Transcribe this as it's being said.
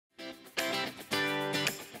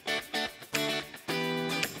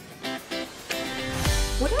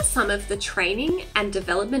What are some of the training and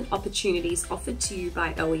development opportunities offered to you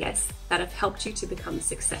by OES that have helped you to become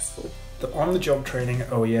successful? The on-the-job training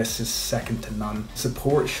at OES is second to none.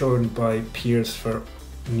 Support shown by peers for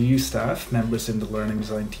new staff members in the learning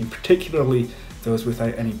design team, particularly those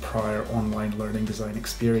without any prior online learning design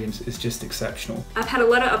experience, is just exceptional. I've had a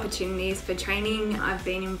lot of opportunities for training. I've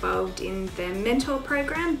been involved in the mentor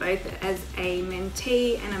program, both as a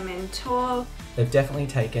mentee and a mentor. They've definitely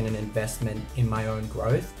taken an investment in my own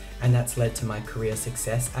growth, and that's led to my career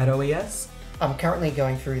success at OES. I'm currently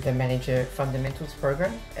going through the Manager Fundamentals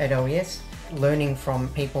program at OES, learning from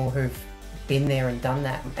people who've been there and done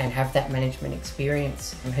that and have that management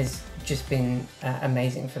experience has just been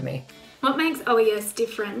amazing for me. What makes OES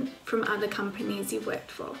different from other companies you've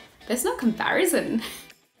worked for? There's no comparison.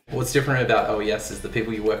 What's different about OES is the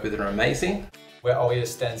people you work with are amazing. Where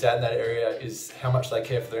OES stands out in that area is how much they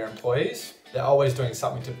care for their employees. They're always doing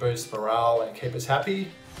something to boost morale and keep us happy.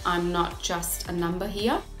 I'm not just a number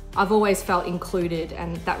here. I've always felt included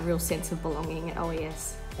and that real sense of belonging at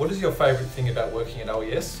OES. What is your favourite thing about working at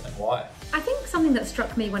OES and why? I think something that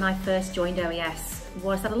struck me when I first joined OES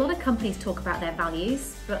was that a lot of companies talk about their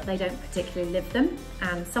values, but they don't particularly live them.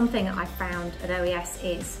 And something I found at OES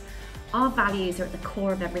is our values are at the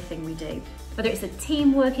core of everything we do. Whether it's the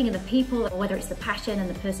team working and the people, or whether it's the passion and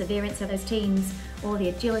the perseverance of those teams, or the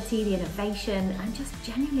agility, the innovation, and just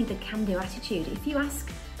genuinely the can-do attitude. If you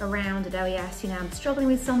ask around at OES, I'm struggling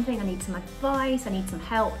with something, I need some advice, I need some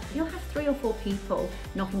help, you'll have 3 or 4 people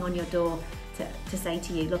knocking on your door to say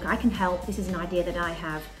to you, look, I can help, this is an idea that I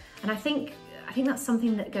have. And I think that's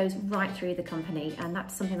something that goes right through the company, and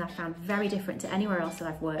that's something I found very different to anywhere else that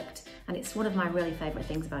I've worked, and it's one of my really favourite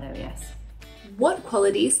things about OES. What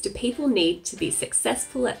qualities do people need to be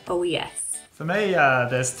successful at OES? For me,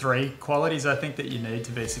 there's 3 qualities I think that you need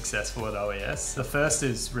to be successful at OES. The first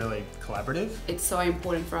is really collaborative. It's so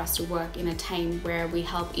important for us to work in a team where we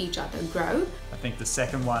help each other grow. I think the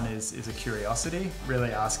second one is a curiosity,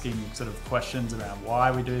 really asking sort of questions around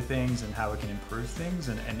why we do things and how we can improve things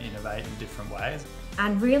and innovate in different ways.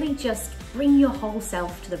 And really just bring your whole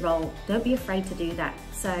self to the role. Don't be afraid to do that.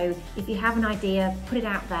 So if you have an idea, put it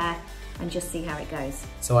out there and just see how it goes.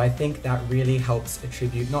 So I think that really helps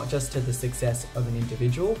attribute not just to the success of an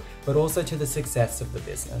individual, but also to the success of the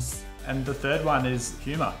business. And the third one is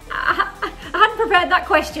humour. I hadn't prepared that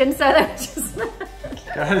question, so that was just...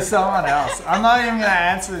 Go to someone else. I'm not even going to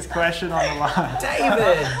answer this question on the line.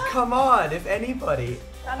 David, come on, if anybody.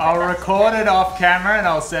 I'll record it off camera and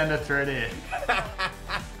I'll send it through to you.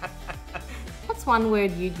 What's one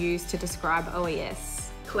word you'd use to describe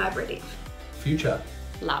OES? Collaborative. Future.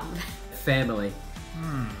 Love. Family.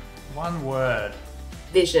 One word.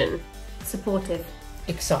 Vision. Supportive.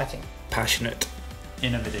 Exciting. Passionate.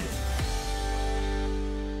 Innovative.